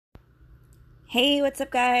Hey, what's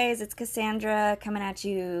up, guys? It's Cassandra coming at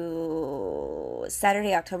you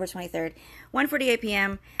Saturday, October 23rd, 1:48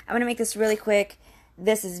 p.m. I'm going to make this really quick.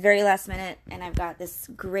 This is very last minute, and I've got this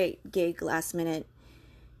great gig last minute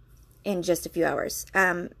in just a few hours.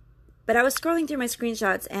 But I was scrolling through my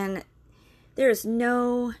screenshots, and there is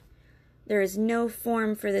no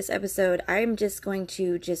form for this episode. I'm just going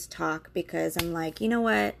to just talk because I'm like, you know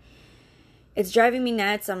what? It's driving me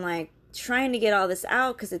nuts. I'm like trying to get all this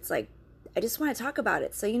out because it's like, I just want to talk about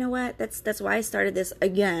it. So you know what? That's why I started this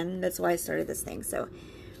again. That's why I started this thing. So,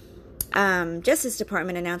 Justice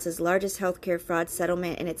Department announces largest healthcare fraud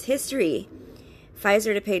settlement in its history.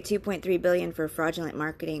 Pfizer to pay $2.3 billion for fraudulent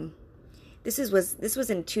marketing. This was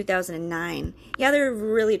in 2009. Yeah, they're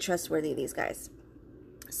really trustworthy, these guys.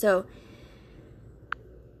 So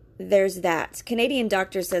there's that. Canadian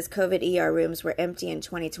doctor says COVID ER rooms were empty in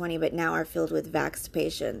 2020, but now are filled with vaxxed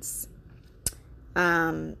patients.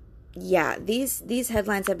 Yeah, these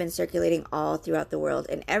headlines have been circulating all throughout the world,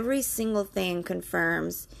 and every single thing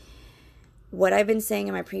confirms what I've been saying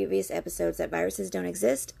in my previous episodes, that viruses don't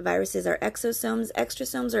exist. Viruses are exosomes.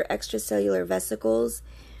 Extrasomes are extracellular vesicles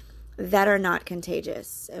that are not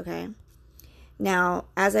contagious, okay? Now,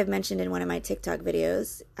 as I've mentioned in one of my TikTok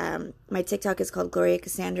videos, my TikTok is called Gloria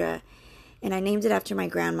Cassandra, and I named it after my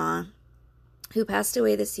grandma, who passed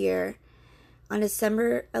away this year on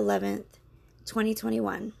December 11th,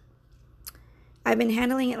 2021. I've been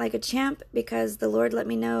handling it like a champ because the Lord let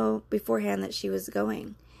me know beforehand that she was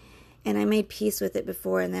going. And I made peace with it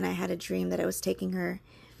before, and then I had a dream that I was taking her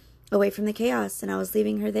away from the chaos, and I was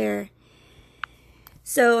leaving her there.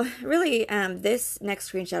 So really, this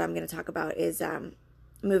next screenshot I'm going to talk about is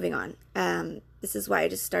moving on. This is why I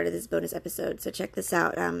just started this bonus episode, so check this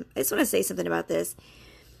out. I just want to say something about this.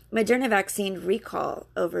 Moderna vaccine recall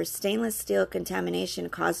over stainless steel contamination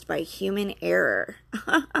caused by human error.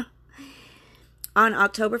 On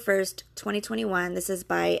October 1st, 2021, this is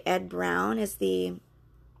by Ed Brown, is the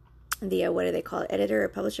what do they call it, editor or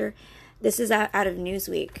publisher? This is out of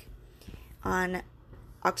Newsweek on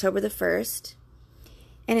October the 1st.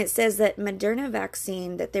 And it says that Moderna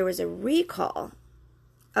vaccine, that there was a recall.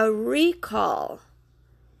 A recall.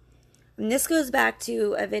 And this goes back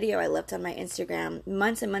to a video I left on my Instagram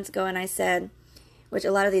months and months ago, and I said, which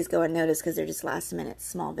a lot of these go unnoticed because they're just last minute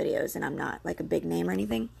small videos, and I'm not like a big name or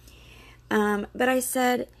anything. But I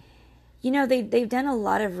said, you know, they've done a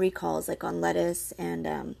lot of recalls, like on lettuce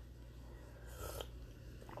and,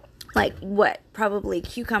 probably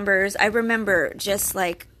cucumbers. I remember just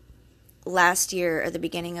like last year or the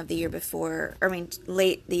beginning of the year before,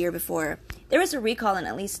 late the year before, there was a recall on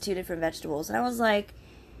at least 2 different vegetables. And I was like,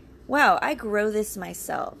 wow, I grow this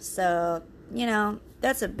myself. So, you know,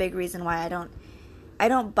 that's a big reason why I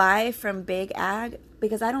don't buy from big ag,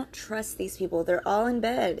 because I don't trust these people. They're all in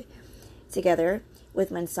bed together with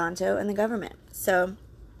Monsanto and the government. So,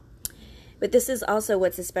 but this is also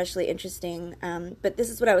what's especially interesting, but this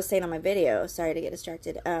is what I was saying on my video, sorry to get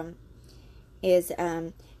distracted, is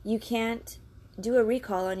you can't do a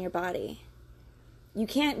recall on your body. You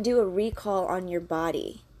can't do a recall on your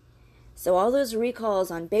body. So all those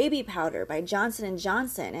recalls on baby powder by Johnson &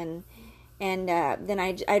 Johnson, and then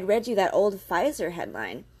I'd read you that old Pfizer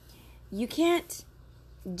headline. You can't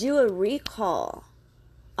do a recall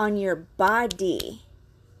on your body.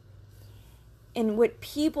 And what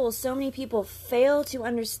so many people fail to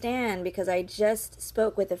understand, because I just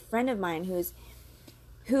spoke with a friend of mine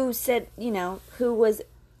who said, you know, who was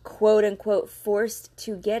quote unquote forced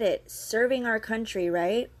to get it, serving our country,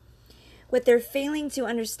 right? What they're failing to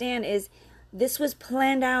understand is this was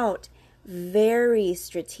planned out very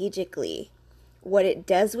strategically. What it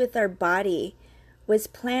does with our body was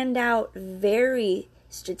planned out very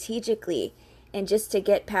strategically. And just to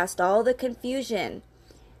get past all the confusion,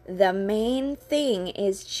 the main thing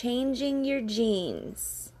is changing your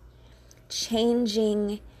genes.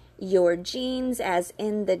 Changing your genes, as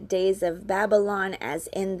in the days of Babylon, as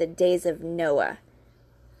in the days of Noah.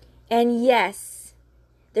 And yes,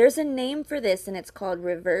 there's a name for this, and it's called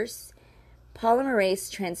reverse polymerase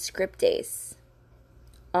transcriptase,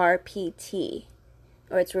 RPT.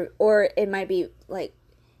 Or it might be like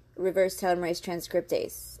reverse telomerase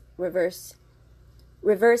transcriptase, reverse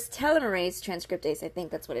telomerase transcriptase, I think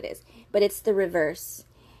that's what it is. But it's the reverse.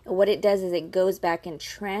 And what it does is it goes back and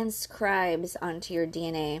transcribes onto your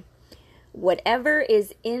DNA whatever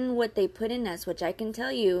is in what they put in us, which I can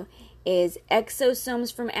tell you is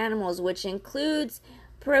exosomes from animals, which includes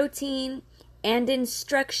protein and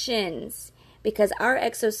instructions, because our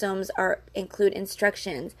exosomes include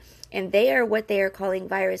instructions, and they are what they are calling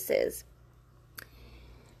viruses.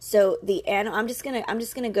 So I'm just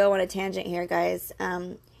gonna go on a tangent here, guys.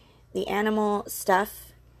 the animal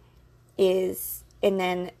stuff is, and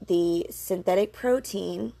then the synthetic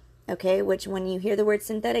protein, okay, which when you hear the word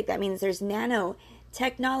synthetic, that means there's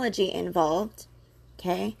nanotechnology involved,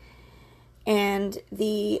 okay, and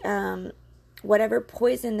the whatever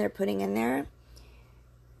poison they're putting in there,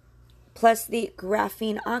 plus the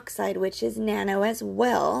graphene oxide, which is nano as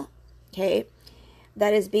well, okay,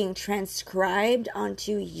 that is being transcribed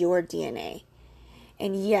onto your DNA.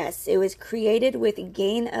 And yes, it was created with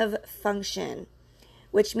gain of function,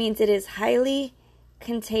 which means it is highly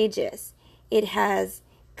contagious. It has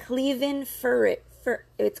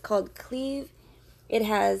it's called it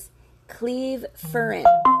has clevefurin,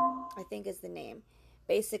 I think is the name.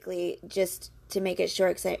 Basically, just to make it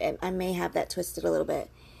short, because I may have that twisted a little bit,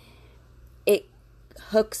 it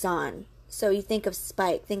hooks on. So you think of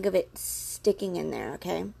spike, think of it sticking in there,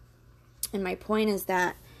 okay? And my point is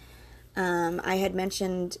that I had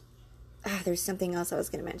mentioned, there's something else I was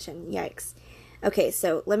going to mention. Yikes. Okay,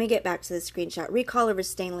 so let me get back to the screenshot. Recall over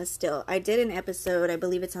stainless steel. I did an episode, I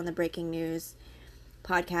believe it's on the Breaking News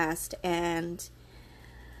podcast, and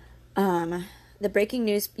the Breaking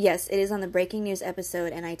News, yes, it is on the Breaking News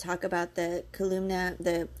episode, and I talk about the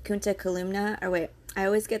Quinta columna, or wait, I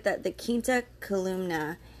always get that, the Quinta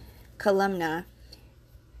columna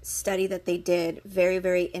study that they did, very,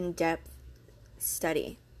 very in-depth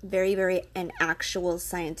study, very, very an actual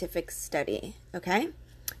scientific study, okay?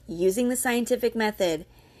 Using the scientific method,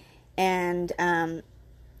 and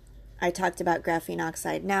I talked about graphene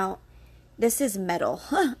oxide. Now, this is metal,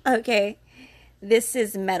 okay? This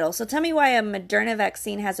is metal. So tell me why a Moderna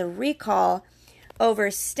vaccine has a recall over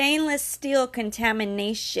stainless steel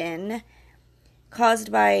contamination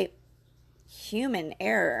caused by human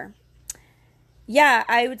error. Yeah,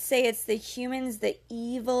 I would say it's the humans, the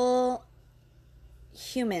evil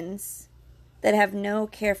humans that have no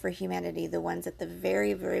care for humanity, the ones at the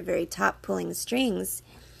very, very, very top pulling the strings.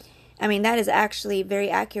 I mean, that is actually very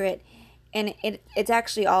accurate. And it's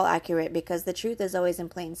actually all accurate because the truth is always in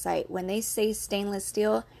plain sight. When they say stainless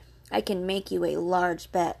steel, I can make you a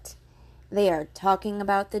large bet. They are talking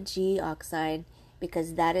about the G oxide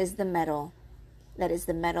because that is the metal. That is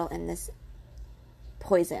the metal in this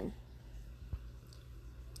poison.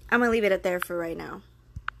 I'm going to leave it at there for right now.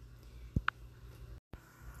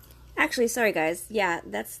 Actually, sorry guys. Yeah,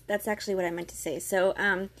 that's actually what I meant to say. So,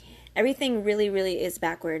 everything really, really is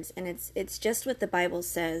backwards, and it's just what the Bible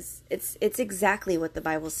says. It's exactly what the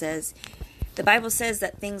Bible says. The Bible says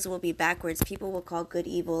that things will be backwards. People will call good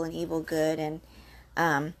evil and evil good, and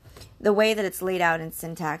the way that it's laid out in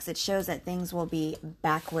syntax, it shows that things will be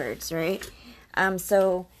backwards, right?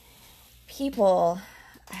 So people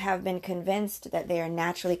have been convinced that they are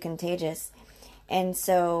naturally contagious, and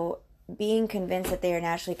so being convinced that they are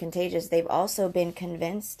naturally contagious, they've also been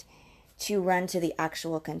convinced to run to the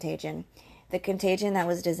actual contagion. The contagion that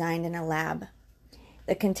was designed in a lab.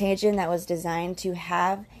 The contagion that was designed to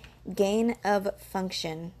have gain of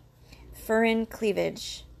function. Furin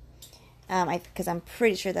cleavage. Because I'm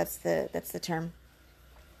pretty sure that's the term.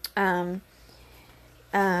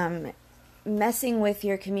 Messing with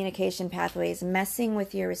your communication pathways. Messing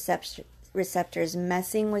with your receptors.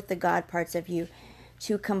 Messing with the God parts of you.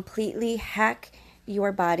 To completely hack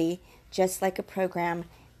your body just like a program,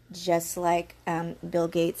 just like Bill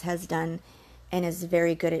Gates has done and is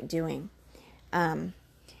very good at doing.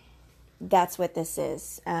 That's what this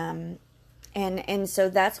is. And so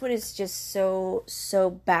that's what is just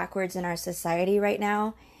so backwards in our society right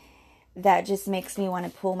now. That just makes me want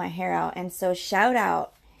to pull my hair out. And so shout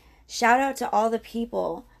out to all the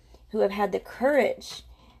people who have had the courage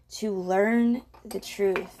to learn the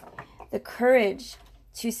truth, the courage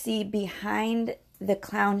to see behind the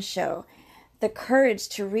clown show, the courage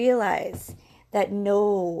to realize that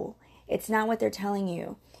no, it's not what they're telling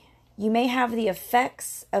you. You may have the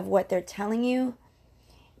effects of what they're telling you,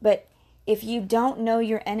 but if you don't know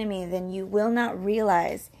your enemy, then you will not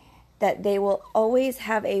realize that they will always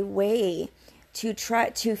have a way to try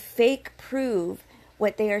to fake prove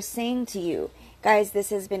what they are saying to you. Guys, this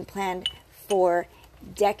has been planned for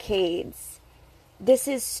decades. This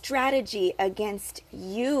is strategy against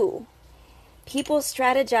you. People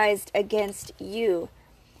strategized against you.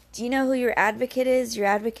 Do you know who your advocate is? Your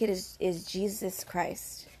advocate is Jesus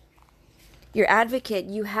Christ. Your advocate,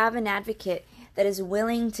 you have an advocate that is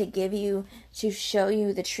willing to show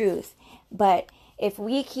you the truth. But if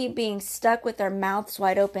we keep being stuck with our mouths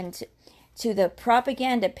wide open to the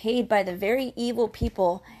propaganda paid by the very evil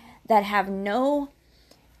people that have no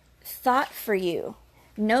thought for you,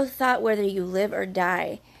 no thought whether you live or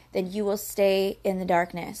die, then you will stay in the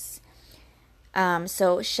darkness.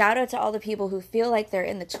 So shout out to all the people who feel like they're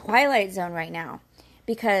in the twilight zone right now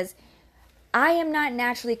because I am not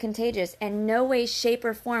naturally contagious, and no way, shape,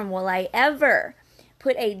 or form will I ever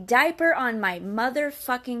put a diaper on my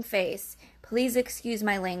motherfucking face, please excuse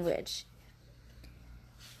my language,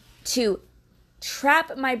 to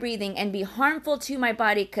trap my breathing and be harmful to my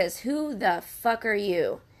body, because who the fuck are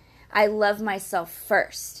you? I love myself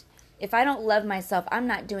first. If I don't love myself, I'm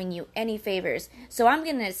not doing you any favors. So I'm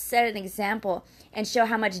going to set an example and show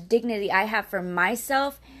how much dignity I have for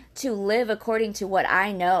myself to live according to what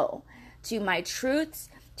I know, to my truths,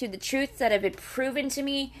 to the truths that have been proven to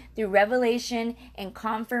me through revelation and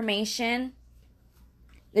confirmation,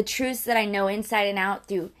 the truths that I know inside and out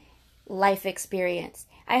through life experience.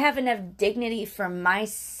 I have enough dignity for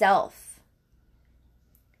myself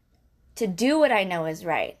to do what I know is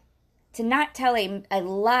right, to not tell a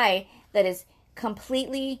lie that is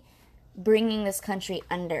completely bringing this country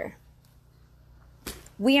under.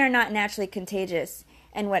 We are not naturally contagious,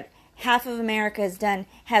 and what half of America has done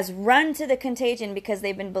has run to the contagion because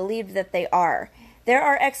they've been believed that they are. There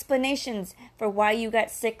are explanations for why you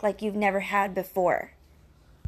got sick like you've never had before.